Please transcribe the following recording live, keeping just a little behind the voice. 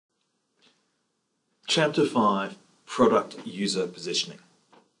Chapter 5, Product User Positioning.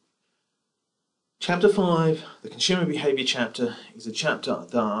 Chapter 5, the Consumer Behavior chapter, is a chapter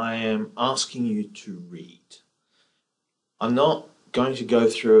that I am asking you to read. I'm not going to go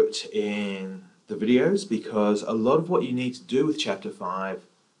through it in the videos because a lot of what you need to do with Chapter 5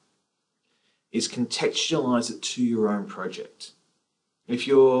 is contextualize it to your own project. If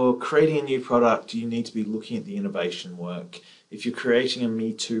you're creating a new product, you need to be looking at the innovation work. If you're creating a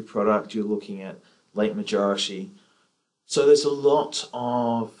Me Too product, you're looking at late majority. So there's a lot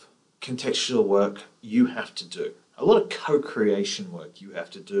of contextual work you have to do. A lot of co-creation work you have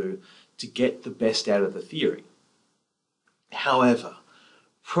to do to get the best out of the theory. However,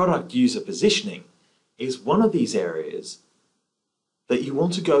 product user positioning is one of these areas that you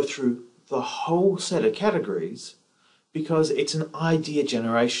want to go through the whole set of categories because it's an idea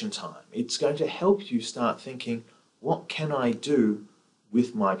generation time. It's going to help you start thinking, what can I do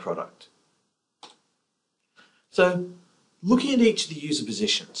with my product? So, looking at each of the user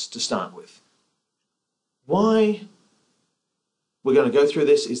positions to start with, why we're going to go through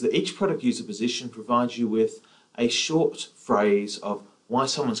this is that each product user position provides you with a short phrase of why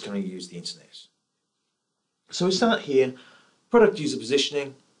someone's going to use the internet. So we start here, product user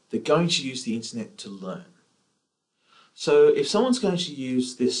positioning, they're going to use the internet to learn. So if someone's going to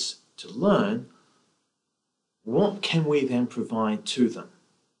use this to learn, what can we then provide to them?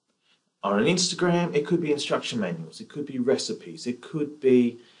 On an Instagram, it could be instruction manuals, it could be recipes, it could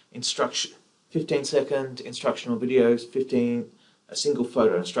be 15-second instructional videos, a single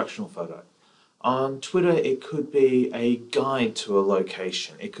photo, instructional photo. On Twitter, it could be a guide to a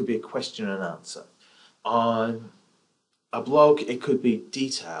location, it could be a question and answer. On a blog, it could be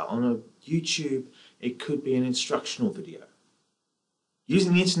detail. On a YouTube, it could be an instructional video.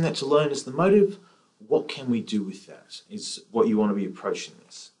 Using the internet to learn is the motive. What can we do with that is what you want to be approaching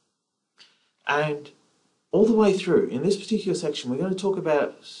this. And all the way through, in this particular section, we're going to talk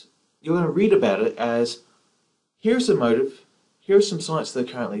about, you're going to read about it as, here's the motive, here are some sites that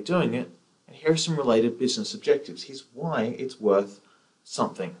are currently doing it, and here are some related business objectives. Here's why it's worth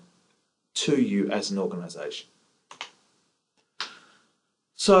something to you as an organization.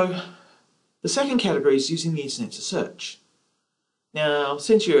 So, the second category is using the internet to search. Now,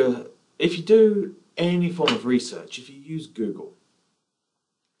 if you do any form of research, if you use Google,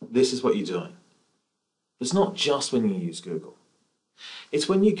 this is what you're doing. It's not just when you use Google. It's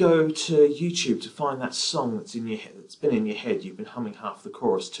when you go to YouTube to find that song that's in your head, that's been in your head, you've been humming half the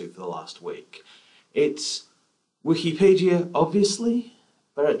chorus to for the last week. It's Wikipedia, obviously,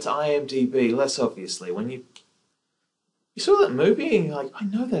 but it's IMDb, less obviously. When you saw that movie and you're like, I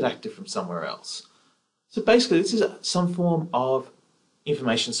know that actor from somewhere else. So basically, this is some form of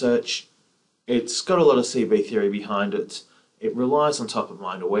information search. It's got a lot of CB theory behind it. It relies on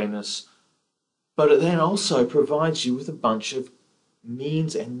top-of-mind awareness, but it then also provides you with a bunch of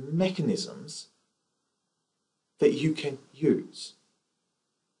means and mechanisms that you can use.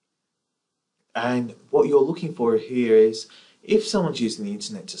 And what you're looking for here is, if someone's using the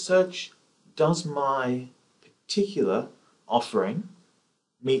internet to search, does my particular offering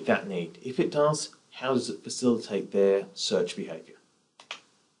meet that need? If it does, how does it facilitate their search behavior?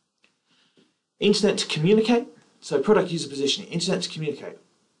 Internet to communicate. So product user positioning, internet to communicate.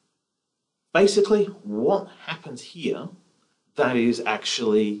 Basically, what happens here that is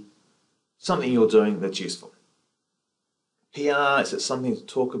actually something you're doing that's useful? PR, is it something to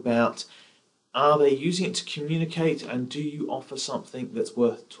talk about? Are they using it to communicate, and do you offer something that's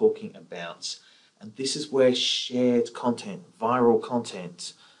worth talking about? And this is where shared content, viral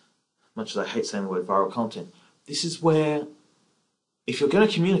content, much as I hate saying the word viral content, this is where, if you're going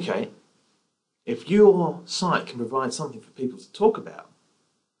to communicate, if your site can provide something for people to talk about,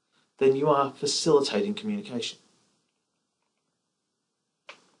 then you are facilitating communication.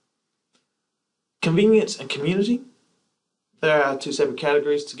 Convenience and community, there are two separate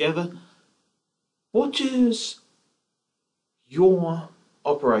categories together. What does your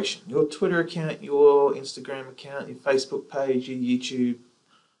operation, your Twitter account, your Instagram account, your Facebook page, your YouTube,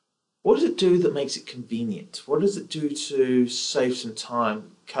 what does it do that makes it convenient? What does it do to save some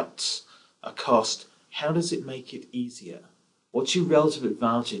time, cut a cost? How does it make it easier? What's your relative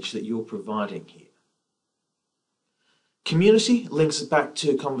advantage that you're providing here? Community links it back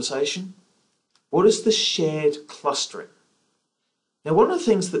to conversation. What is the shared clustering? Now, one of the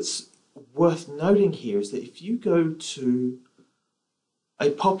things that's worth noting here is that if you go to a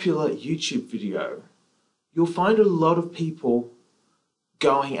popular YouTube video, you'll find a lot of people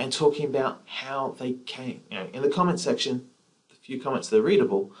going and talking about how they came. In the comment section, the few comments that are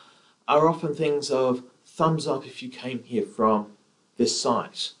readable are often things of thumbs up if you came here from this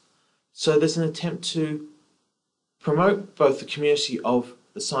site. So there's an attempt to promote both the community of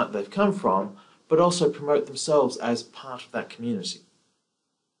the site they've come from, but also promote themselves as part of that community.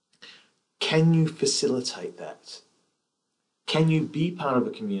 Can you facilitate that? Can you be part of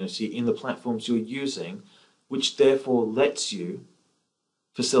a community in the platforms you're using, which therefore lets you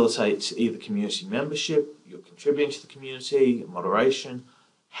facilitate either community membership, you're contributing to the community, moderation?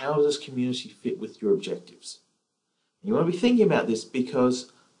 How does community fit with your objectives? You want to be thinking about this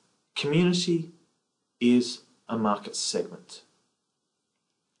because community is a market segment.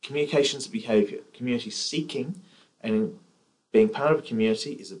 Communications behavior. Community seeking and being part of a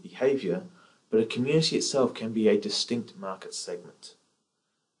community is a behavior, but a community itself can be a distinct market segment.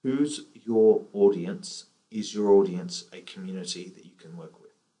 Who's your audience? Is your audience a community that you can work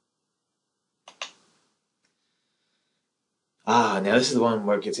with? Now this is the one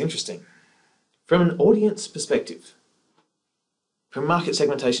where it gets interesting. From an audience perspective, from market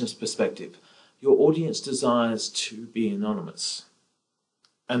segmentation's perspective, your audience desires to be anonymous.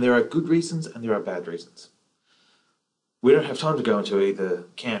 And there are good reasons and there are bad reasons. We don't have time to go into either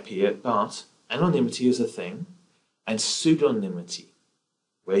camp here, but anonymity is a thing, and pseudonymity,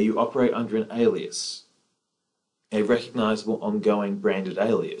 where you operate under an alias, a recognizable ongoing branded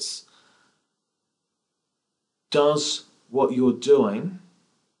alias. Does what you're doing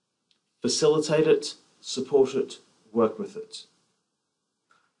facilitate it, support it, work with it?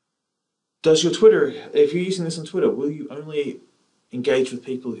 Does your Twitter, if you're using this on Twitter, will you only engage with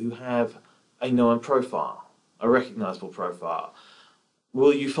people who have a known profile, a recognizable profile?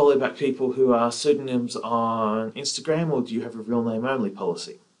 Will you follow back people who are pseudonyms on Instagram, or do you have a real name only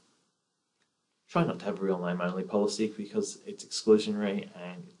policy? Try not to have a real name only policy because it's exclusionary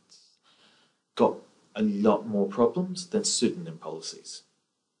and it's got a lot more problems than pseudonym policies.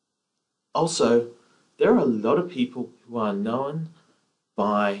 Also, there are a lot of people who are known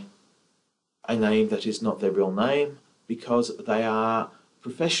by a name that is not their real name because they are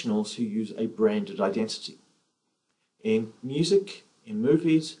professionals who use a branded identity. In music, in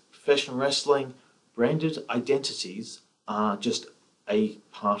movies, professional wrestling, branded identities are just a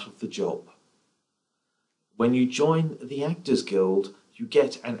part of the job. When you join the Actors Guild, you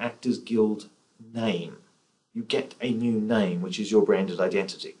get an Actors Guild name. You get a new name, which is your branded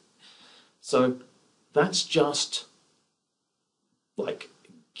identity. So that's just like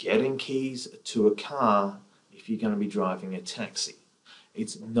getting keys to a car if you're going to be driving a taxi.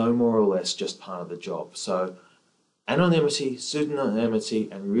 It's no more or less just part of the job. So anonymity,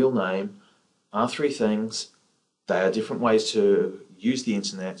 pseudonymity, and real name are three things. They are different ways to use the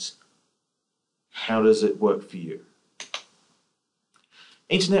internet. How does it work for you?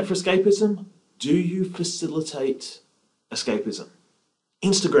 Internet for escapism. Do you facilitate escapism?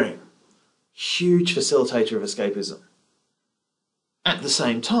 Instagram, huge facilitator of escapism. At the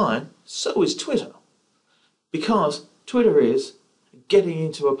same time, so is Twitter. Because Twitter is getting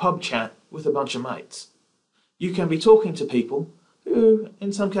into a pub chat with a bunch of mates. You can be talking to people who,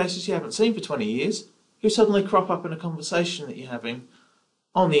 in some cases, you haven't seen for 20 years, who suddenly crop up in a conversation that you're having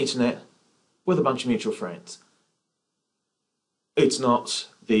on the internet with a bunch of mutual friends. It's not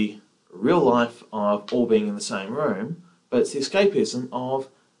the real life of all being in the same room, but it's the escapism of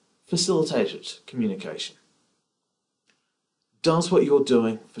facilitated communication. Does what you're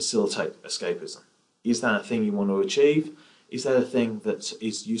doing facilitate escapism? Is that a thing you want to achieve? Is that a thing that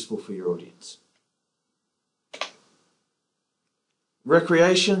is useful for your audience?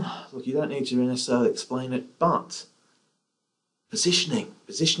 Recreation, look, you don't need to necessarily explain it, but positioning,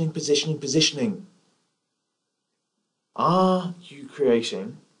 positioning, positioning, positioning. Are you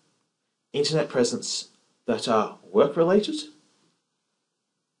creating internet presence that are work-related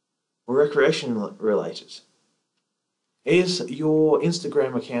or recreation-related? Is your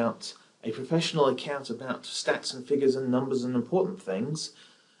Instagram account a professional account about stats and figures and numbers and important things,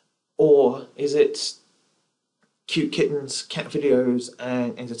 or is it cute kittens, cat videos,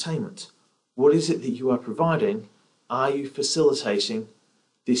 and entertainment? What is it that you are providing? Are you facilitating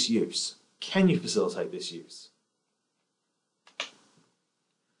this use? Can you facilitate this use?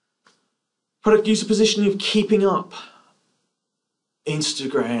 Product user positioning of keeping up.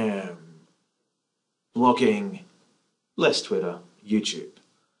 Instagram, blogging, less Twitter, YouTube.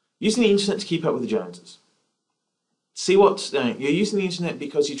 Using the internet to keep up with the Joneses. See what, you're using the internet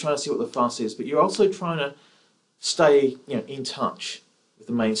because you're trying to see what the fuss is, but you're also trying to stay in touch with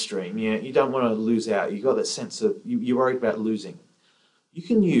the mainstream. You don't want to lose out. You've got that sense of, you're worried about losing. You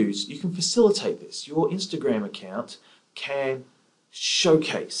can facilitate this. Your Instagram account can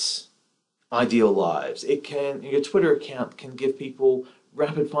showcase ideal lives. Your Twitter account can give people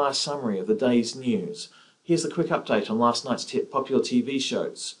rapid fire summary of the day's news. Here's the quick update on last night's popular TV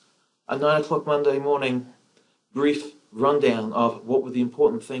shows. a 9 o'clock Monday morning brief rundown of what were the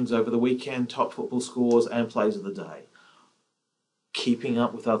important things over the weekend, top football scores and plays of the day. Keeping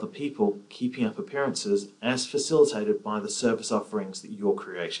up with other people, keeping up appearances as facilitated by the service offerings that you're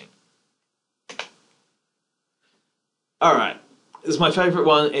creating. Alright, this is my favourite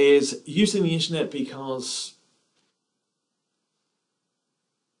one, is using the internet because...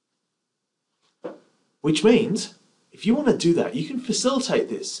 Which means, if you want to do that, you can facilitate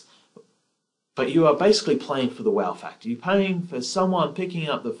this. But you are basically playing for the wow factor. You're paying for someone picking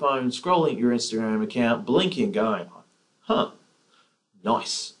up the phone, scrolling your Instagram account, blinking, going, huh,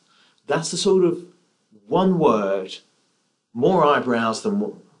 nice. That's the sort of one word, more eyebrows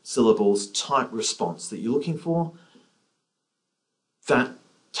than syllables type response that you're looking for. That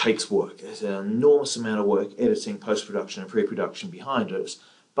takes work. There's an enormous amount of work, editing, post-production and pre-production behind it.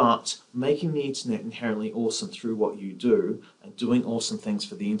 But making the internet inherently awesome through what you do and doing awesome things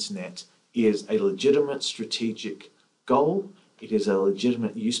for the internet is a legitimate strategic goal, it is a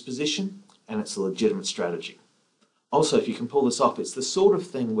legitimate use position, and it's a legitimate strategy. Also, if you can pull this off, it's the sort of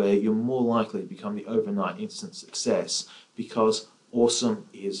thing where you're more likely to become the overnight instant success because awesome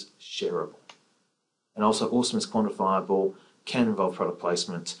is shareable. And also, awesome is quantifiable, can involve product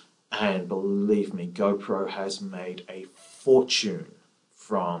placement, and believe me, GoPro has made a fortune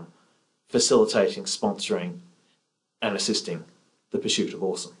from facilitating, sponsoring, and assisting the pursuit of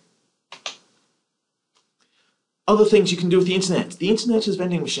awesome. Other things you can do with the internet. The internet is a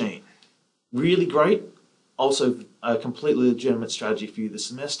vending machine. Really great. Also a completely legitimate strategy for you this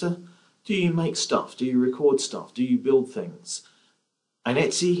semester. Do you make stuff? Do you record stuff? Do you build things? An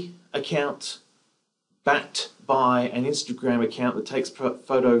Etsy account backed by an Instagram account that takes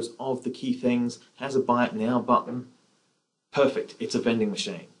photos of the key things, has a buy it now button. Perfect. It's a vending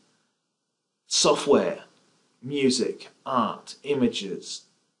machine. Software, music, art, images,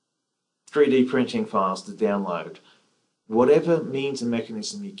 3D printing files to download. Whatever means and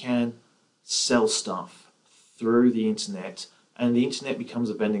mechanism you can, sell stuff through the internet, and the internet becomes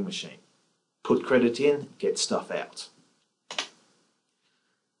a vending machine. Put credit in, get stuff out.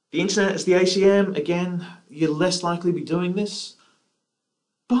 The internet is the ATM. Again, you're less likely to be doing this,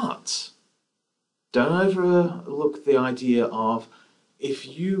 but don't overlook the idea of if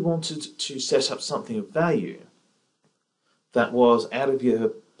you wanted to set up something of value that was out of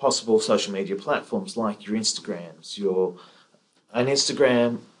your possible social media platforms like your Instagrams, an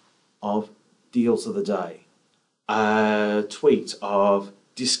Instagram of deals of the day, a tweet of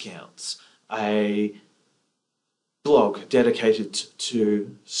discounts, a blog dedicated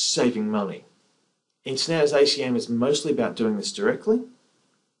to saving money. Internet as ATM is mostly about doing this directly,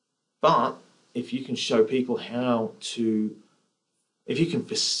 but if you can show people if you can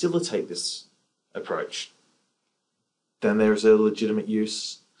facilitate this approach, then there is a legitimate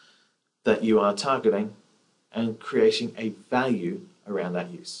use that you are targeting and creating a value around that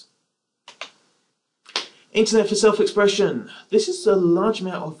use. Internet for self-expression. This is a large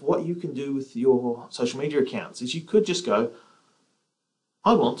amount of what you can do with your social media accounts. Is you could just go,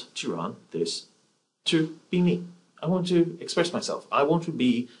 I want to run this to be me. I want to express myself. I want to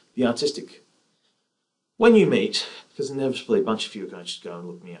be the artistic. When you meet, because inevitably a bunch of you are going to go and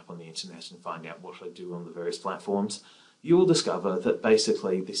look me up on the internet and find out what I do on the various platforms, you will discover that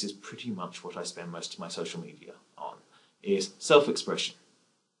basically this is pretty much what I spend most of my social media on, is self-expression.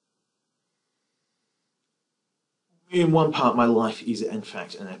 In one part, my life is in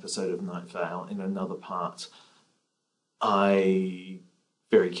fact an episode of Night Vale. In another part, I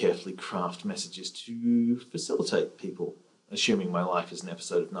very carefully craft messages to facilitate people, assuming my life is an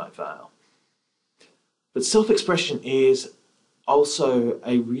episode of Night Vale. But self-expression is also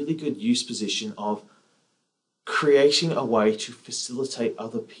a really good use position of creating a way to facilitate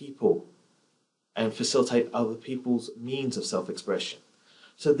other people and facilitate other people's means of self-expression.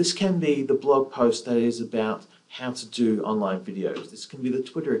 So this can be the blog post that is about how to do online videos. This can be the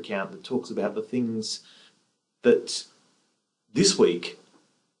Twitter account that talks about the things that this week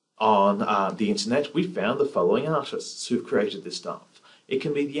on the internet we found the following artists who've created this stuff. It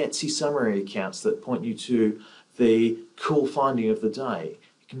can be the Etsy summary accounts that point you to the cool finding of the day.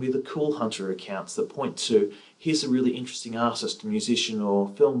 It can be the Cool Hunter accounts that point to here's a really interesting artist, musician or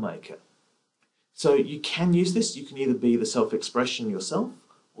filmmaker. So you can use this. You can either be the self-expression yourself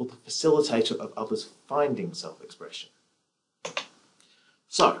or the facilitator of others finding self-expression.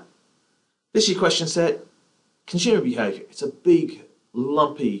 So, this is your question set. Consumer behaviour. It's a big,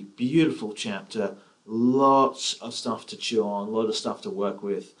 lumpy, beautiful chapter. Lots of stuff to chew on, a lot of stuff to work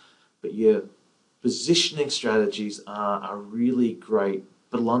with. But your positioning strategies are a really great,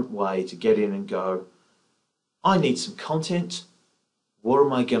 blunt way to get in and go, I need some content. what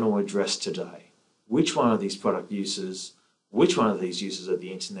am I going to address today? Which one of these product uses, which one of these uses of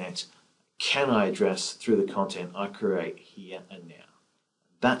the internet can I address through the content I create here and now?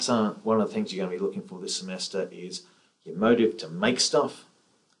 That's one of the things you're going to be looking for this semester is your motive to make stuff.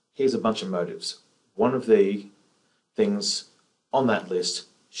 Here's a bunch of motives. One of the things on that list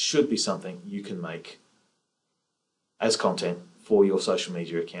should be something you can make as content for your social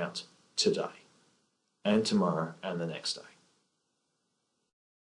media account today and tomorrow and the next day.